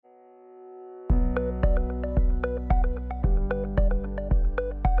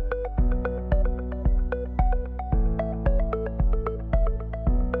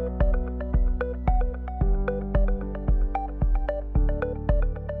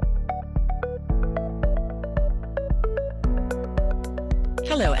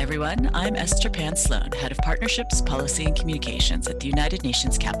Hello, everyone. I'm Esther Pan Sloan, Head of Partnerships, Policy, and Communications at the United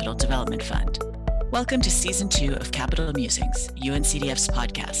Nations Capital Development Fund. Welcome to Season 2 of Capital Musings, UNCDF's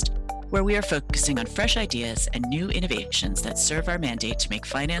podcast, where we are focusing on fresh ideas and new innovations that serve our mandate to make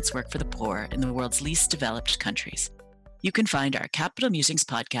finance work for the poor in the world's least developed countries. You can find our Capital Musings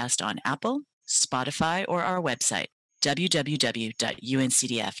podcast on Apple, Spotify, or our website, www.uncdf.org.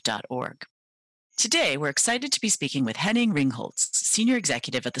 Today, we're excited to be speaking with Henning Ringholtz, Senior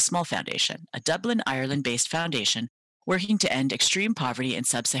Executive at the Small Foundation, a Dublin, Ireland-based foundation working to end extreme poverty in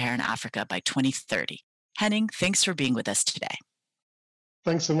sub-Saharan Africa by 2030. Henning, thanks for being with us today.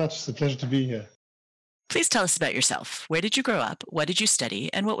 Thanks so much. It's a pleasure to be here. Please tell us about yourself. Where did you grow up? What did you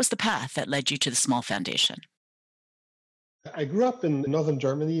study? And what was the path that led you to the Small Foundation? I grew up in northern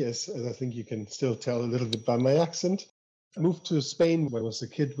Germany, as I think you can still tell a little bit by my accent. I moved to Spain when I was a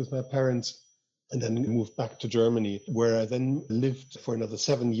kid with my parents, and then moved back to Germany, where I then lived for another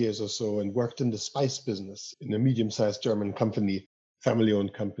 7 years or so and worked in the spice business in a medium-sized German company,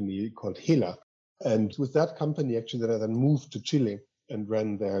 family-owned company called Hela. And with that company, actually, that I then moved to Chile and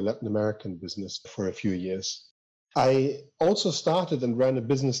ran their Latin American business for a few years. I also started and ran a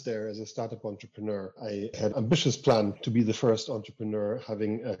business there as a startup entrepreneur. I had an ambitious plan to be the first entrepreneur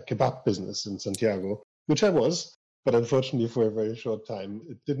having a kebab business in Santiago, which I was. But unfortunately, for a very short time,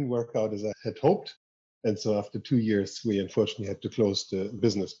 it didn't work out as I had hoped. And so after 2 years, we unfortunately had to close the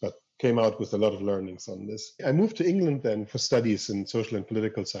business, but came out with a lot of learnings on this. I moved to England then for studies in social and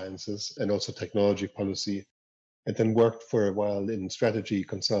political sciences and also technology policy, and then worked for a while in strategy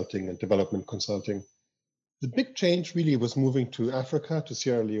consulting and development consulting. The big change really was moving to Africa, to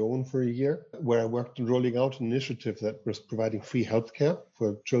Sierra Leone for a year, where I worked on rolling out an initiative that was providing free healthcare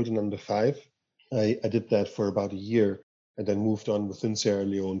for children under 5. I did that for about a year and then moved on within Sierra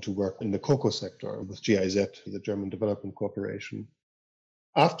Leone to work in the cocoa sector with GIZ, the German Development Corporation.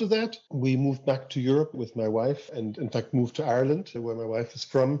 After that, we moved back to Europe with my wife and in fact moved to Ireland, where my wife is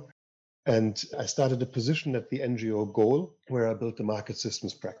from. And I started a position at the NGO Goal, where I built the market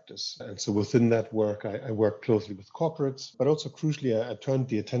systems practice. And so within that work, I worked closely with corporates, but also crucially, I turned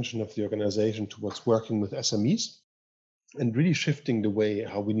the attention of the organization towards working with SMEs and really shifting the way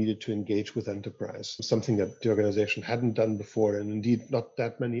how we needed to engage with enterprise, something that the organization hadn't done before, and indeed not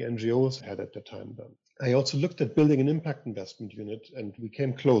that many NGOs had at the time done. I also looked at building an impact investment unit, and we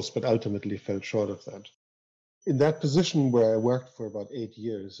came close, but ultimately fell short of that. In that position where I worked for about 8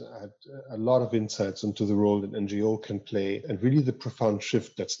 years, I had a lot of insights into the role that NGO can play and really the profound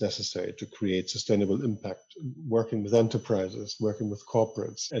shift that's necessary to create sustainable impact, working with enterprises, working with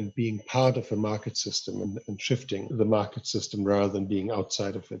corporates, and being part of a market system and shifting the market system rather than being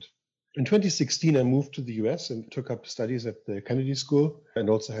outside of it. In 2016, I moved to the US and took up studies at the Kennedy School and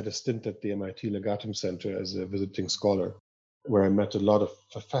also had a stint at the MIT Legatum Center as a visiting scholar, where I met a lot of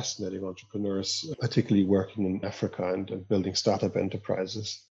fascinating entrepreneurs, particularly working in Africa and building startup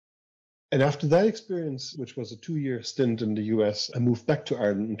enterprises. And after that experience, which was a 2-year stint in the US, I moved back to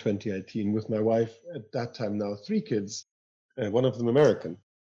Ireland in 2018 with my wife, at that time now 3 kids, one of them American.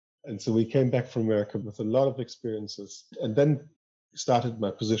 And so we came back from America with a lot of experiences and then started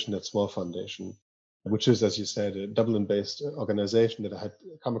my position at Small Foundation, which is, as you said, a Dublin-based organization that I had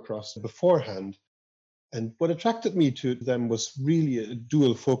come across beforehand. And what attracted me to them was really a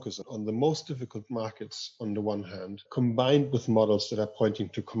dual focus on the most difficult markets on the one hand, combined with models that are pointing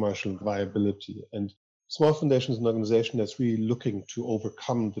to commercial viability. And Small Foundation is an organization that's really looking to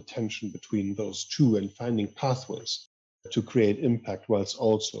overcome the tension between those two and finding pathways to create impact whilst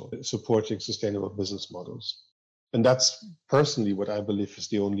also supporting sustainable business models. And that's personally what I believe is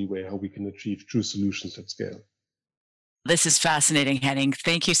the only way how we can achieve true solutions at scale. This is fascinating, Henning.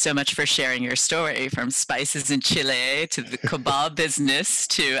 Thank you so much for sharing your story from spices in Chile to the kebab business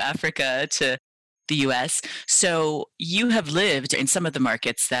to Africa to the US. So you have lived in some of the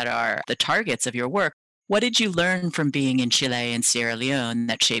markets that are the targets of your work. What did you learn from being in Chile and Sierra Leone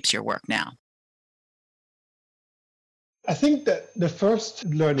that shapes your work now? I think that the first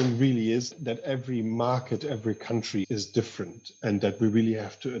learning really is that every market, every country is different and that we really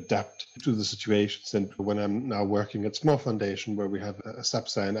have to adapt to the situations. And when I'm now working at Small Foundation, where we have a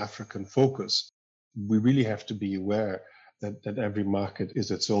sub-Saharan African focus, we really have to be aware that every market is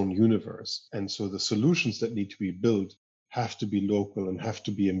its own universe. And so the solutions that need to be built have to be local and have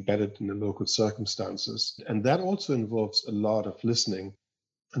to be embedded in the local circumstances. And that also involves a lot of listening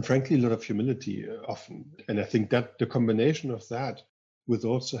and frankly, a lot of humility often. And I think that the combination of that with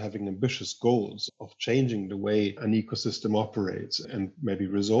also having ambitious goals of changing the way an ecosystem operates and maybe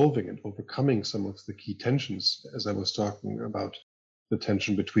resolving and overcoming some of the key tensions, as I was talking about, the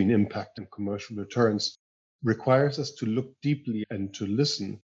tension between impact and commercial returns, requires us to look deeply and to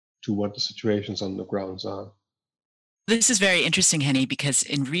listen to what the situations on the grounds are. This is very interesting, Henny, because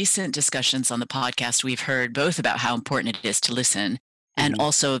in recent discussions on the podcast, we've heard both about how important it is to listen and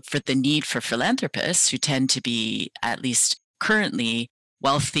also for the need for philanthropists who tend to be, at least currently,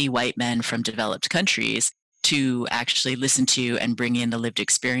 wealthy white men from developed countries to actually listen to and bring in the lived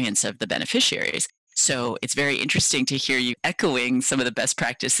experience of the beneficiaries. So it's very interesting to hear you echoing some of the best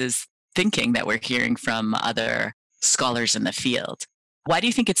practices thinking that we're hearing from other scholars in the field. Why do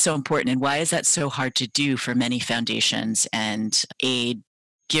you think it's so important, and why is that so hard to do for many foundations and aid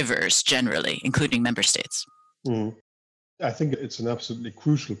givers generally, including member states? I think it's an absolutely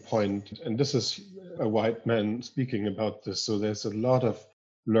crucial point, and this is a white man speaking about this. So there's a lot of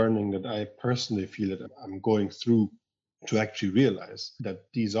learning that I personally feel that I'm going through to actually realize that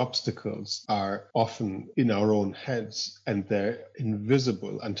these obstacles are often in our own heads and they're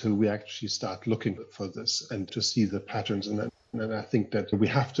invisible until we actually start looking for this and to see the patterns. And I think that we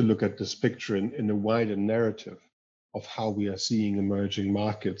have to look at this picture in a wider narrative of how we are seeing emerging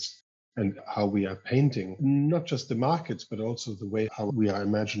markets and how we are painting not just the markets, but also the way how we are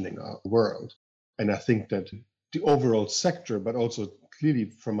imagining our world. And I think that the overall sector, but also clearly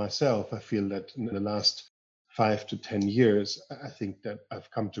for myself, I feel that in the last 5 to 10 years, I think that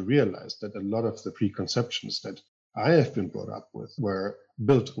I've come to realize that a lot of the preconceptions that I have been brought up with were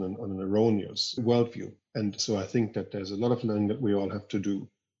built on an erroneous worldview. And so I think that there's a lot of learning that we all have to do.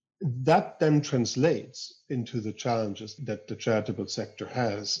 That then translates into the challenges that the charitable sector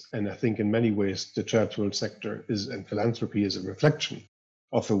has. And I think in many ways, the charitable sector and philanthropy is a reflection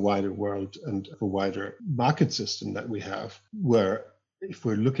of a wider world and a wider market system that we have, where if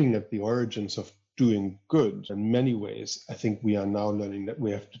we're looking at the origins of doing good in many ways, I think we are now learning that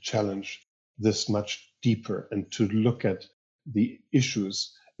we have to challenge this much deeper and to look at the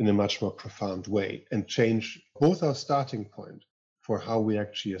issues in a much more profound way and change both our starting point for how we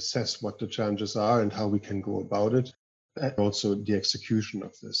actually assess what the challenges are and how we can go about it, and also the execution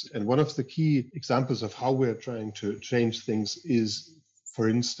of this. And one of the key examples of how we're trying to change things is, for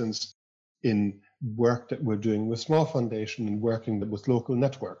instance, in work that we're doing with Small Foundation and working with local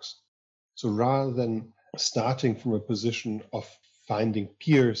networks. So rather than starting from a position of finding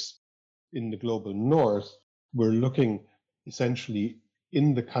peers in the global north, we're looking essentially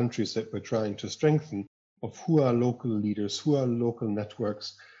in the countries that we're trying to strengthen of who are local leaders, who are local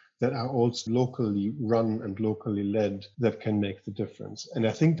networks that are also locally run and locally led that can make the difference. And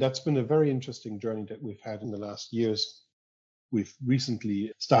I think that's been a very interesting journey that we've had in the last years. We've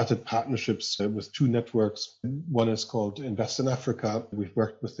recently started partnerships with 2 networks. One is called Invest in Africa. We've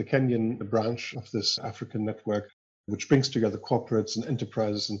worked with the Kenyan branch of this African network, which brings together corporates and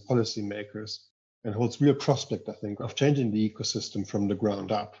enterprises and policymakers and holds real prospect, I think, of changing the ecosystem from the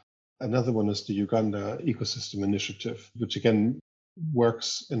ground up. Another one is the Uganda Ecosystem Initiative, which again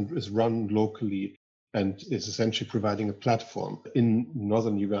works and is run locally and is essentially providing a platform in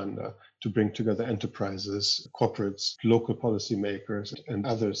northern Uganda to bring together enterprises, corporates, local policymakers, and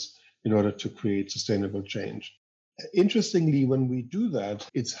others in order to create sustainable change. Interestingly, when we do that,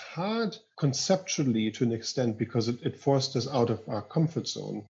 it's hard conceptually to an extent because it forced us out of our comfort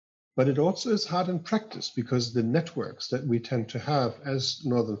zone. But it also is hard in practice because the networks that we tend to have as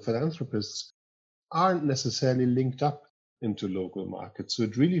Northern philanthropists aren't necessarily linked up into local markets. So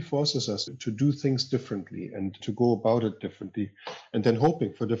it really forces us to do things differently and to go about it differently and then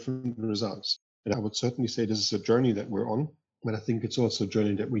hoping for different results. And I would certainly say this is a journey that we're on, but I think it's also a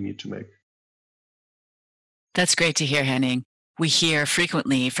journey that we need to make. That's great to hear, Henning. We hear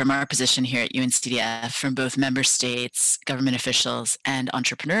frequently from our position here at UNCDF from both member states, government officials, and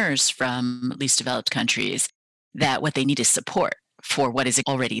entrepreneurs from least developed countries that what they need is support for what is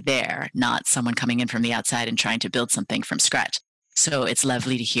already there, not someone coming in from the outside and trying to build something from scratch. So it's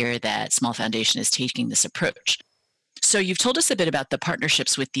lovely to hear that Small Foundation is taking this approach. So you've told us a bit about the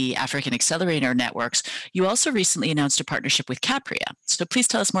partnerships with the African Accelerator Networks. You also recently announced a partnership with Capria. So please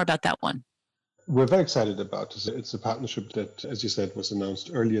tell us more about that one. We're very excited about this. It's a partnership that, as you said, was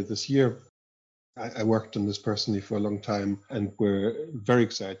announced earlier this year. I worked on this personally for a long time, and we're very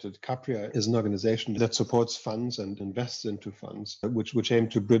excited. Capria is an organization that supports funds and invests into funds, which aim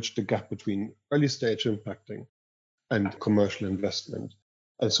to bridge the gap between early stage impacting and commercial investment.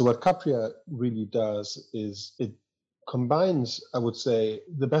 And so what Capria really does is it combines, I would say,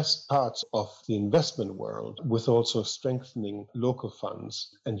 the best parts of the investment world with also strengthening local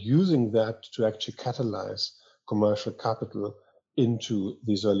funds and using that to actually catalyze commercial capital into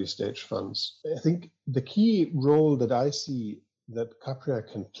these early stage funds. I think the key role that I see that Capria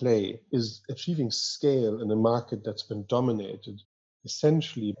can play is achieving scale in a market that's been dominated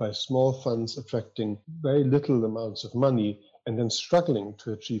essentially by small funds attracting very little amounts of money and then struggling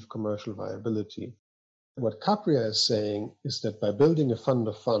to achieve commercial viability. What Capria is saying is that by building a fund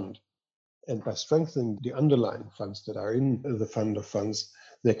of fund and by strengthening the underlying funds that are in the fund of funds,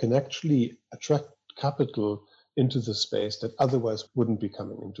 they can actually attract capital into the space that otherwise wouldn't be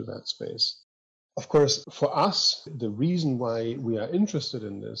coming into that space. Of course, for us, the reason why we are interested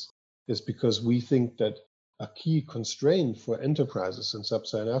in this is because we think that a key constraint for enterprises in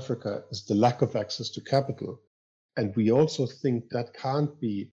sub-Saharan Africa is the lack of access to capital. And we also think that can't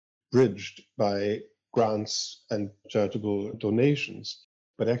be bridged by grants and charitable donations,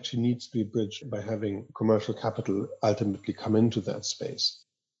 but actually needs to be bridged by having commercial capital ultimately come into that space.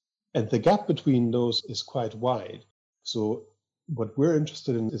 And the gap between those is quite wide. So what we're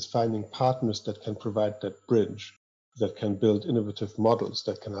interested in is finding partners that can provide that bridge, that can build innovative models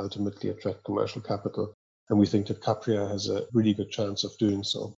that can ultimately attract commercial capital. And we think that Capria has a really good chance of doing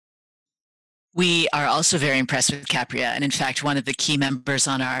so. We are also very impressed with Capria. And in fact, one of the key members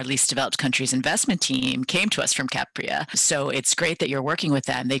on our least developed countries investment team came to us from Capria. So it's great that you're working with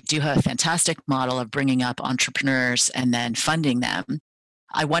them. They do have a fantastic model of bringing up entrepreneurs and then funding them.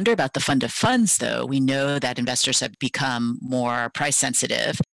 I wonder about the fund of funds, though. We know that investors have become more price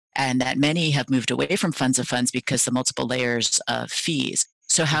sensitive and that many have moved away from funds of funds because the multiple layers of fees.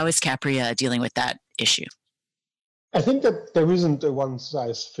 So how is Capria dealing with that issue? I think that there isn't a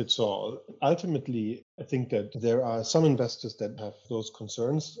one-size-fits-all. Ultimately, I think that there are some investors that have those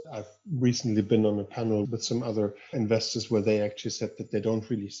concerns. I've recently been on a panel with some other investors where they actually said that they don't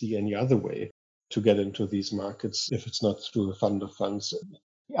really see any other way to get into these markets if it's not through a fund of funds.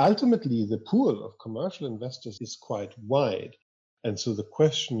 Ultimately, the pool of commercial investors is quite wide. And so the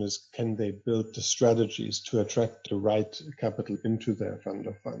question is, can they build the strategies to attract the right capital into their fund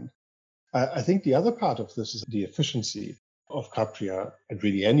of fund? I think the other part of this is the efficiency of Capria and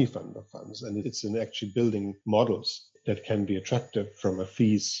really any fund of funds. And it's in actually building models that can be attractive from a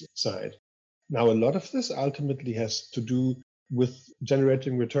fees side. Now, a lot of this ultimately has to do with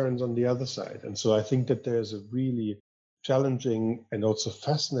generating returns on the other side. And so I think that there's a really challenging and also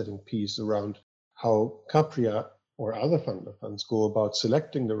fascinating piece around how Capria or other fund of funds go about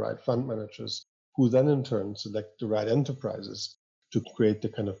selecting the right fund managers, who then in turn select the right enterprises to create the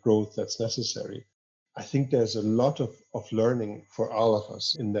kind of growth that's necessary. I think there's a lot of learning for all of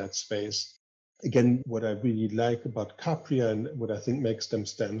us in that space. Again, what I really like about Capria and what I think makes them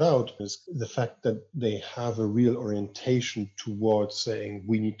stand out is the fact that they have a real orientation towards saying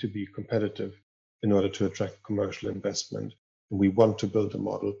we need to be competitive in order to attract commercial investment. And we want to build a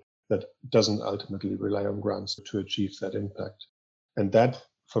model that doesn't ultimately rely on grants to achieve that impact. And that,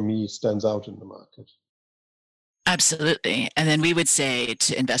 for me, stands out in the market. Absolutely. And then we would say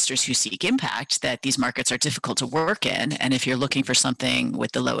to investors who seek impact that these markets are difficult to work in. And if you're looking for something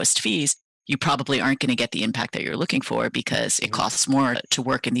with the lowest fees, you probably aren't going to get the impact that you're looking for because it costs more to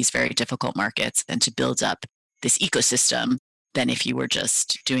work in these very difficult markets and to build up this ecosystem than if you were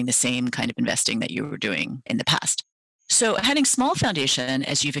just doing the same kind of investing that you were doing in the past. So Heading Small Foundation,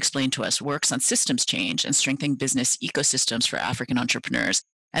 as you've explained to us, works on systems change and strengthening business ecosystems for African entrepreneurs.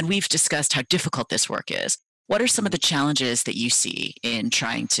 And we've discussed how difficult this work is. What are some of the challenges that you see in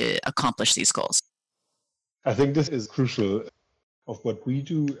trying to accomplish these goals? I think this is crucial of what we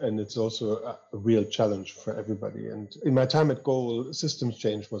do, and it's also a real challenge for everybody. And in my time at Goal, systems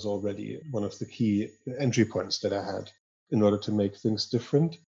change was already one of the key entry points that I had in order to make things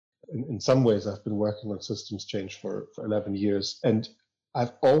different. In some ways, I've been working on systems change for 11 years, and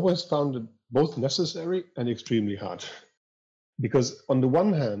I've always found it both necessary and extremely hard. Because on the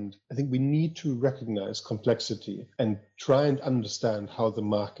one hand, I think we need to recognize complexity and try and understand how the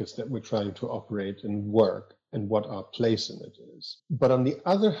markets that we're trying to operate in work and what our place in it is. But on the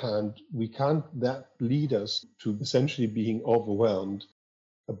other hand, we can't that lead us to essentially being overwhelmed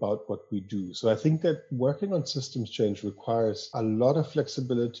about what we do. So I think that working on systems change requires a lot of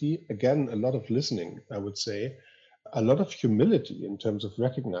flexibility, again, a lot of listening, I would say, a lot of humility in terms of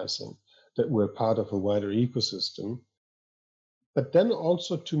recognizing that we're part of a wider ecosystem, but then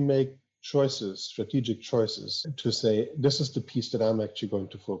also to make choices, strategic choices, to say, this is the piece that I'm actually going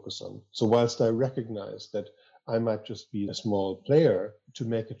to focus on. So whilst I recognize that I might just be a small player, to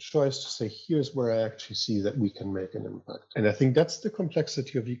make a choice to say, here's where I actually see that we can make an impact. And I think that's the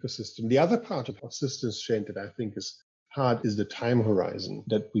complexity of ecosystem. The other part of systems change that I think is hard is the time horizon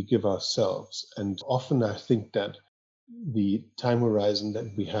that we give ourselves. And often I think that the time horizon that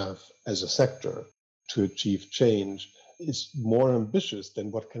we have as a sector to achieve change is more ambitious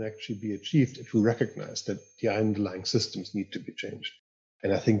than what can actually be achieved if we recognize that the underlying systems need to be changed.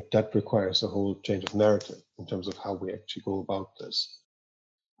 And I think that requires a whole change of narrative in terms of how we actually go about this.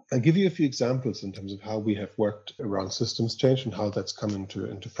 I'll give you a few examples in terms of how we have worked around systems change and how that's come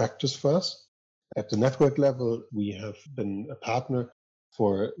into practice for us. At the network level, we have been a partner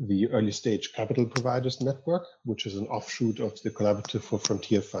for the Early Stage Capital Providers Network, which is an offshoot of the Collaborative for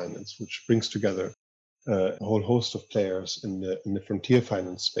Frontier Finance, which brings together a whole host of players in the frontier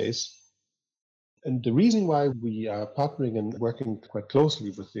finance space. And the reason why we are partnering and working quite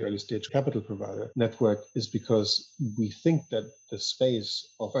closely with the Early Stage Capital Provider Network is because we think that the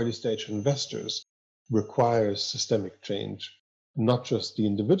space of early stage investors requires systemic change, not just the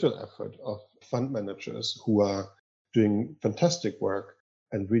individual effort of fund managers who are doing fantastic work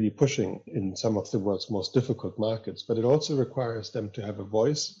and really pushing in some of the world's most difficult markets, but it also requires them to have a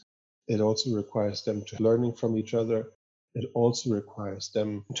voice. It also requires them to learning from each other. It also requires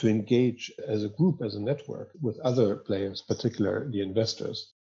them to engage as a group, as a network with other players, particularly the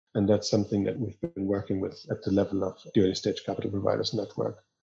investors. And that's something that we've been working with at the level of the Early Stage Capital Providers Network.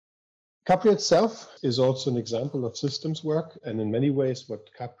 Capria itself is also an example of systems work. And in many ways, what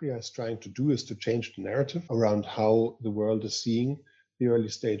Capria is trying to do is to change the narrative around how the world is seeing the early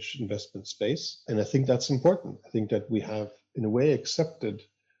stage investment space. And I think that's important. I think that we have, in a way, accepted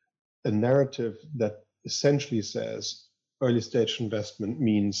a narrative that essentially says early stage investment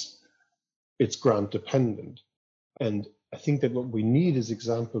means it's grant dependent. And I think that what we need is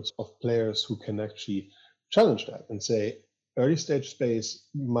examples of players who can actually challenge that and say, early stage space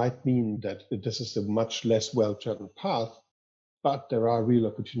might mean that this is a much less well-trodden path, but there are real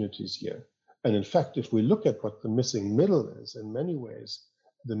opportunities here. And in fact, if we look at what the missing middle is, in many ways,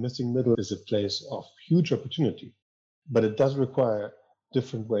 the missing middle is a place of huge opportunity, but it does require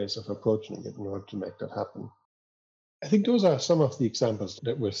different ways of approaching it in order to make that happen. I think those are some of the examples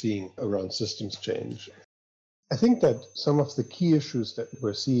that we're seeing around systems change. I think that some of the key issues that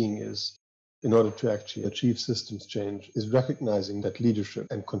we're seeing is, in order to actually achieve systems change, is recognizing that leadership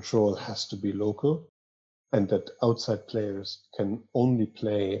and control has to be local and that outside players can only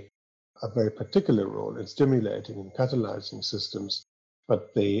play a very particular role in stimulating and catalyzing systems,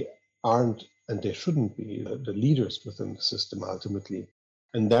 but they aren't and they shouldn't be the leaders within the system ultimately.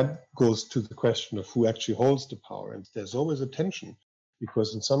 And that goes to the question of who actually holds the power. And there's always a tension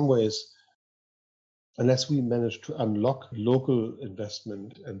because in some ways, unless we manage to unlock local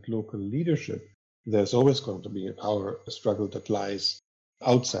investment and local leadership, there's always going to be a power struggle that lies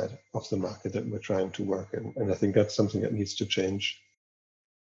outside of the market that we're trying to work in. And I think that's something that needs to change.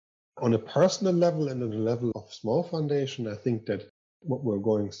 On a personal level and on the level of small foundation, I think that what we're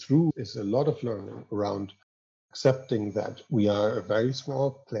going through is a lot of learning around accepting that we are a very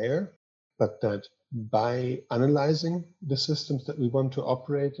small player, but that by analyzing the systems that we want to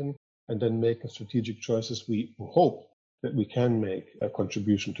operate in and then making strategic choices, we hope that we can make a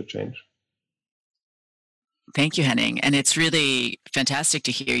contribution to change. Thank you, Henning. And it's really fantastic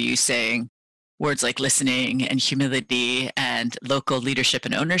to hear you saying words like listening and humility and local leadership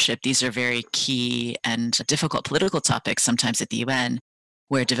and ownership. These are very key and difficult political topics sometimes at the UN,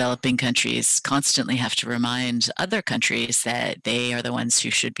 where developing countries constantly have to remind other countries that they are the ones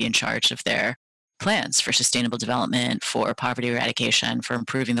who should be in charge of their plans for sustainable development, for poverty eradication, for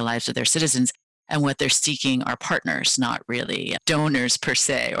improving the lives of their citizens. And what they're seeking are partners, not really donors per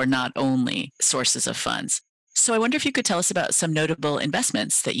se, or not only sources of funds. So I wonder if you could tell us about some notable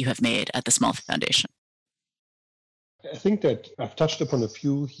investments that you have made at the Small Foundation. I think that I've touched upon a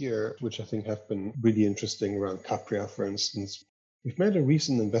few here, which I think have been really interesting around Capria, for instance. We've made a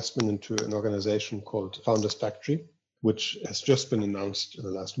recent investment into an organization called Founders Factory, which has just been announced in the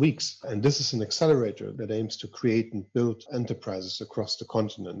last weeks. And this is an accelerator that aims to create and build enterprises across the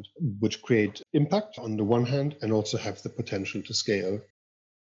continent, which create impact on the one hand and also have the potential to scale.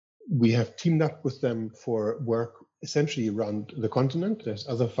 We have teamed up with them for work essentially around the continent. There's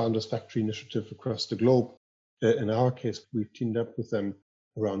other Founders Factory initiatives across the globe. In our case, we've teamed up with them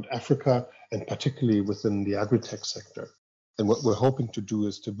around Africa and particularly within the agri-tech sector. And what we're hoping to do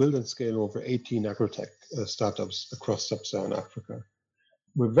is to build and scale over 18 agri-tech startups across sub-Saharan Africa.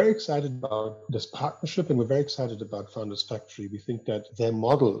 We're very excited about this partnership and we're very excited about Founders Factory. We think that their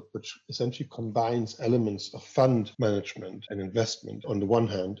model, which essentially combines elements of fund management and investment on the one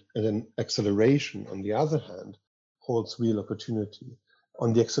hand, and then acceleration on the other hand, holds real opportunity.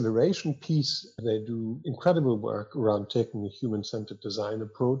 On the acceleration piece, they do incredible work around taking a human-centered design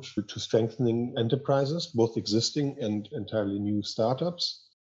approach to strengthening enterprises, both existing and entirely new startups.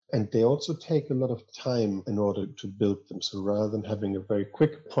 And they also take a lot of time in order to build them. So rather than having a very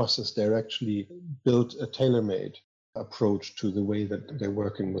quick process, they're actually built a tailor-made approach to the way that they're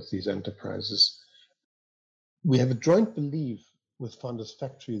working with these enterprises. We have a joint belief with Founders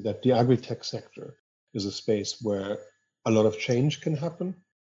Factory that the agri-tech sector is a space where a lot of change can happen,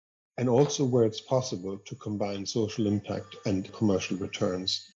 and also where it's possible to combine social impact and commercial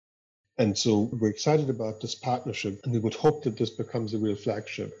returns. And so we're excited about this partnership, and we would hope that this becomes a real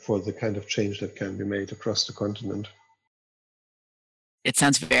flagship for the kind of change that can be made across the continent. It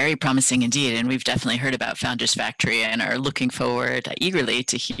sounds very promising indeed, and we've definitely heard about Founders Factory and are looking forward eagerly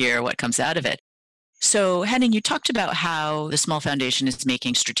to hear what comes out of it. So, Henning, you talked about how the Small Foundation is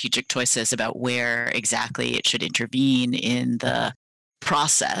making strategic choices about where exactly it should intervene in the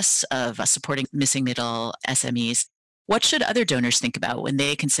process of supporting missing middle SMEs. What should other donors think about when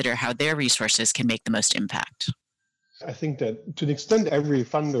they consider how their resources can make the most impact? I think that to an extent, every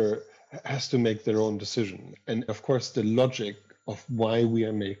funder has to make their own decision. And of course, the logic of why we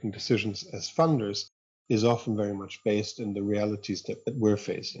are making decisions as funders is often very much based in the realities that we're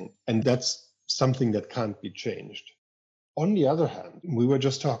facing. And that's something that can't be changed. On the other hand, we were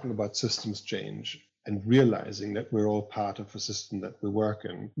just talking about systems change and realizing that we're all part of a system that we work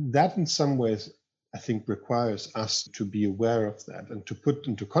in. That in some ways, I think, requires us to be aware of that and to put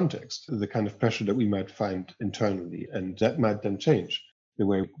into context the kind of pressure that we might find internally. And that might then change the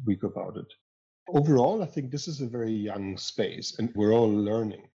way we go about it. Overall, I think this is a very young space and we're all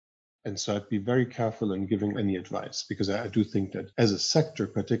learning. And so I'd be very careful in giving any advice, because I do think that as a sector,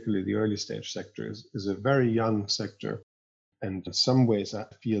 particularly the early stage sector, is a very young sector. And in some ways, I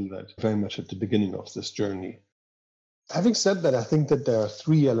feel that very much at the beginning of this journey. Having said that, I think that there are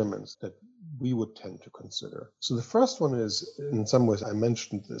three elements that we would tend to consider. So the first one is, in some ways, I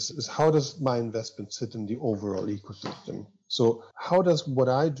mentioned this, is how does my investment sit in the overall ecosystem? So how does what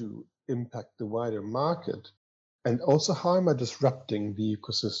I do impact the wider market? And also, how am I disrupting the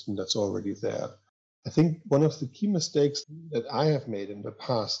ecosystem that's already there? I think one of the key mistakes that I have made in the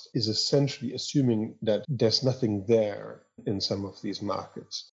past is essentially assuming that there's nothing there in some of these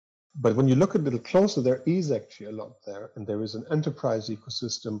markets. But when you look a little closer, there is actually a lot there, and there is an enterprise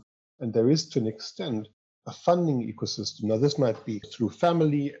ecosystem, and there is, to an extent, a funding ecosystem. Now, this might be through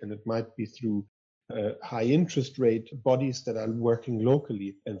family, and it might be through high interest rate bodies that are working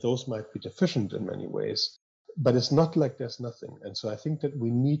locally, and those might be deficient in many ways. But it's not like there's nothing. And so I think that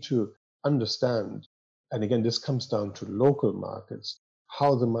we need to understand, and again, this comes down to local markets,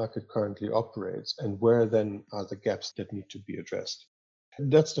 how the market currently operates and where then are the gaps that need to be addressed.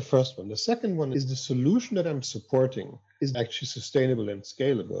 That's the first one. The second one is the solution that I'm supporting is actually sustainable and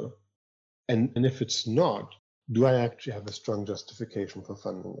scalable. And if it's not, do I actually have a strong justification for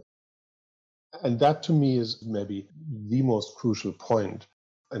funding it? And that to me is maybe the most crucial point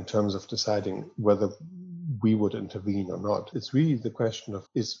in terms of deciding whether we would intervene or not. It's really the question of,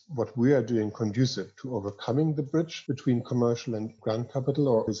 is what we are doing conducive to overcoming the bridge between commercial and grant capital,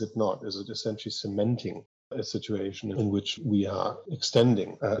 or is it not? Is it essentially cementing a situation in which we are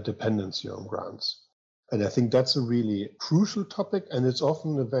extending a dependency on grants? And I think that's a really crucial topic, and it's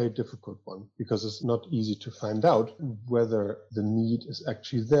often a very difficult one because it's not easy to find out whether the need is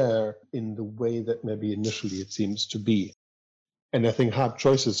actually there in the way that maybe initially it seems to be. And I think hard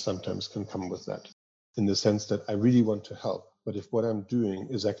choices sometimes can come with that, in the sense that I really want to help, but if what I'm doing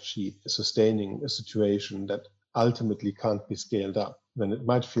is actually sustaining a situation that ultimately can't be scaled up, then it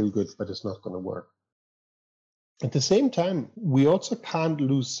might feel good, but it's not going to work. At the same time, we also can't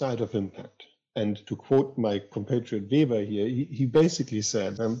lose sight of impact. And to quote my compatriot Weber here, he basically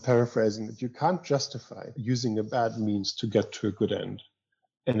said, I'm paraphrasing, that you can't justify using a bad means to get to a good end.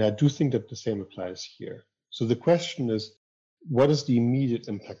 And I do think that the same applies here. So the question is, what is the immediate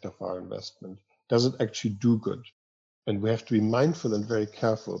impact of our investment? Does it actually do good? And we have to be mindful and very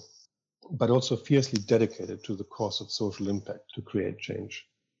careful, but also fiercely dedicated to the cause of social impact to create change.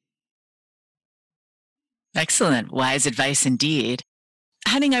 Excellent. Wise advice indeed.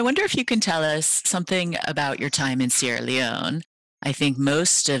 Henning, I wonder if you can tell us something about your time in Sierra Leone. I think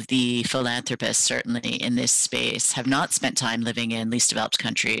most of the philanthropists, certainly in this space, have not spent time living in least developed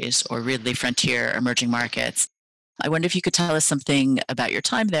countries or really frontier emerging markets. I wonder if you could tell us something about your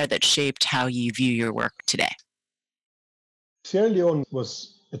time there that shaped how you view your work today. Sierra Leone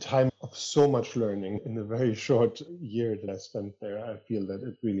was a time of so much learning. In a very short year that I spent there, I feel that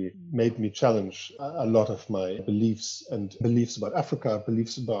it really made me challenge a lot of my beliefs and beliefs about Africa,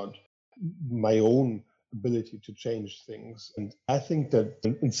 beliefs about my own ability to change things. And I think that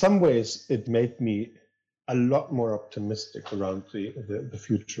in some ways it made me a lot more optimistic around the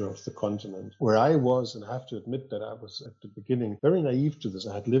future of the continent. Where I was, and I have to admit that I was at the beginning very naive to this.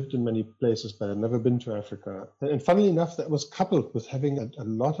 I had lived in many places, but I'd never been to Africa. And funnily enough, that was coupled with having a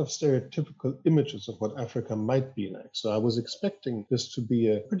lot of stereotypical images of what Africa might be like. So I was expecting this to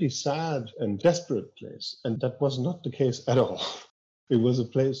be a pretty sad and desperate place. And that was not the case at all. It was a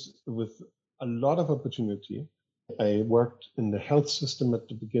place with a lot of opportunity. I worked in the health system at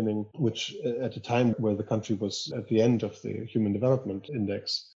the beginning, which at a time where the country was at the end of the Human Development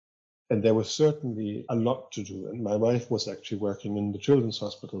Index. And there was certainly a lot to do. And my wife was actually working in the Children's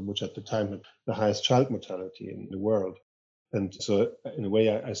Hospital, which at the time had the highest child mortality in the world. And so in a way,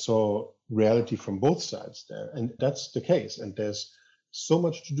 I saw reality from both sides there. And that's the case. And there's so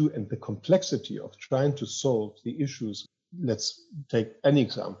much to do. And the complexity of trying to solve the issues. Let's take any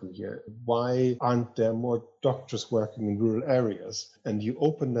example here. Why aren't there more doctors working in rural areas? And you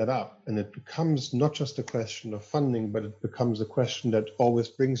open that up and it becomes not just a question of funding, but it becomes a question that always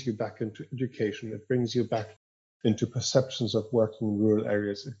brings you back into education. It brings you back into perceptions of working in rural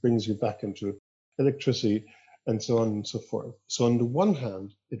areas. It brings you back into electricity and so on and so forth. So on the one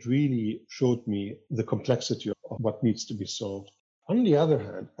hand, it really showed me the complexity of what needs to be solved. On the other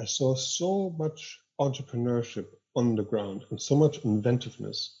hand, I saw so much entrepreneurship on the ground and so much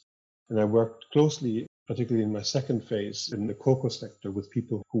inventiveness. And I worked closely, particularly in my second phase in the cocoa sector, with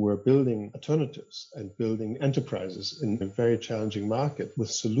people who were building alternatives and building enterprises in a very challenging market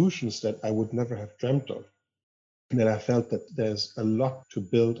with solutions that I would never have dreamt of. And that I felt that there's a lot to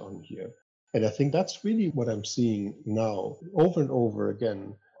build on here. And I think that's really what I'm seeing now, over and over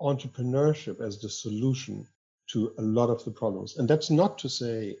again, entrepreneurship as the solution to a lot of the problems. And that's not to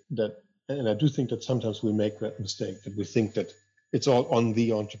say that, and I do think that sometimes we make that mistake, that we think that it's all on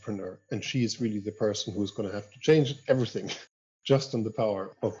the entrepreneur and she is really the person who's going to have to change everything just on the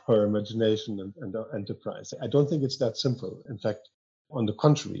power of her imagination and enterprise. I don't think it's that simple. In fact, on the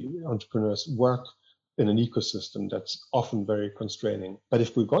contrary, entrepreneurs work in an ecosystem that's often very constraining. But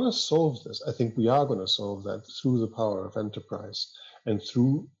if we're going to solve this, I think we are going to solve that through the power of enterprise and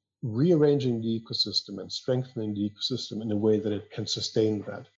through rearranging the ecosystem and strengthening the ecosystem in a way that it can sustain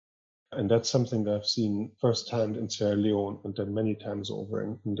that. And that's something that I've seen firsthand in Sierra Leone and then many times over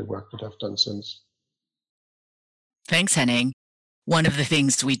in the work that I've done since. Thanks, Henning. One of the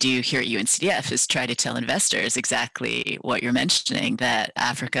things we do here at UNCDF is try to tell investors exactly what you're mentioning, that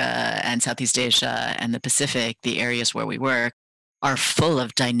Africa and Southeast Asia and the Pacific, the areas where we work, are full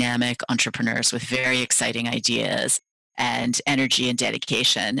of dynamic entrepreneurs with very exciting ideas and energy and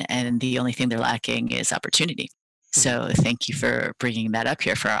dedication. And the only thing they're lacking is opportunity. So thank you for bringing that up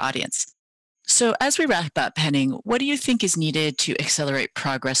here for our audience. So as we wrap up, Henning, what do you think is needed to accelerate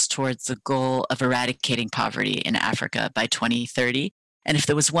progress towards the goal of eradicating poverty in Africa by 2030? And if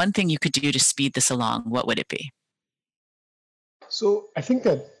there was one thing you could do to speed this along, what would it be? So I think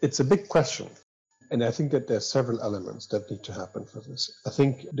that it's a big question. And I think that there are several elements that need to happen for this. I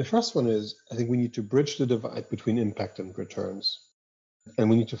think the first one is, I think we need to bridge the divide between impact and returns. And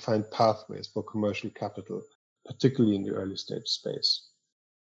we need to find pathways for commercial capital, particularly in the early stage space.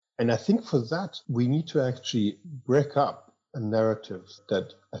 And I think for that, we need to actually break up a narrative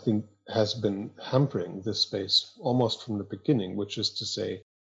that I think has been hampering this space almost from the beginning, which is to say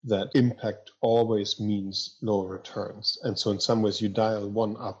that impact always means lower returns. And so in some ways you dial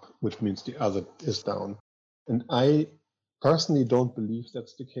one up, which means the other is down. And I personally don't believe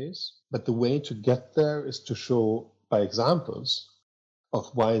that's the case. But the way to get there is to show by examples of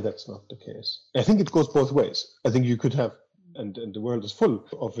why that's not the case. I think it goes both ways. I think you could have, and the world is full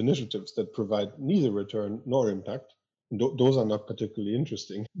of initiatives that provide neither return nor impact. Those are not particularly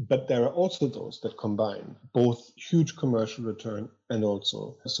interesting. But there are also those that combine both huge commercial return and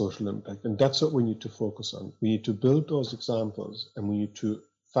also social impact. And that's what we need to focus on. We need to build those examples and we need to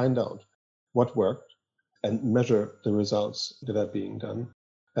find out what worked and measure the results that are being done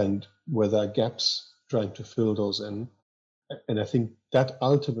and where there are gaps, trying to fill those in. And I think that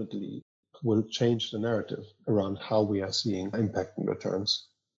ultimately will change the narrative around how we are seeing impact and returns.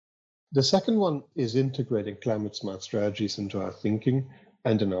 The second one is integrating climate smart strategies into our thinking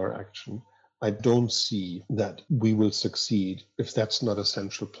and in our action. I don't see that we will succeed if that's not a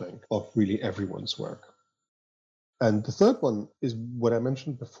central plank of really everyone's work. And the third one is what I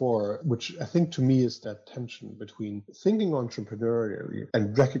mentioned before, which I think to me is that tension between thinking entrepreneurially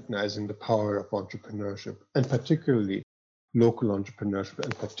and recognizing the power of entrepreneurship, and particularly local entrepreneurship,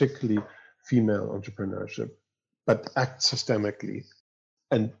 and particularly female entrepreneurship, but act systemically.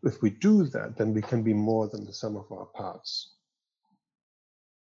 And if we do that, then we can be more than the sum of our parts.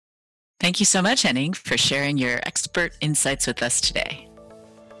 Thank you so much, Henning, for sharing your expert insights with us today.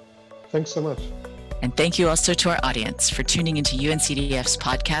 Thanks so much. And thank you also to our audience for tuning into UNCDF's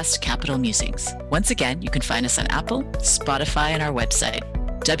podcast, Capital Musings. Once again, you can find us on Apple, Spotify, and our website,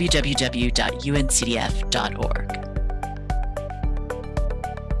 www.uncdf.org.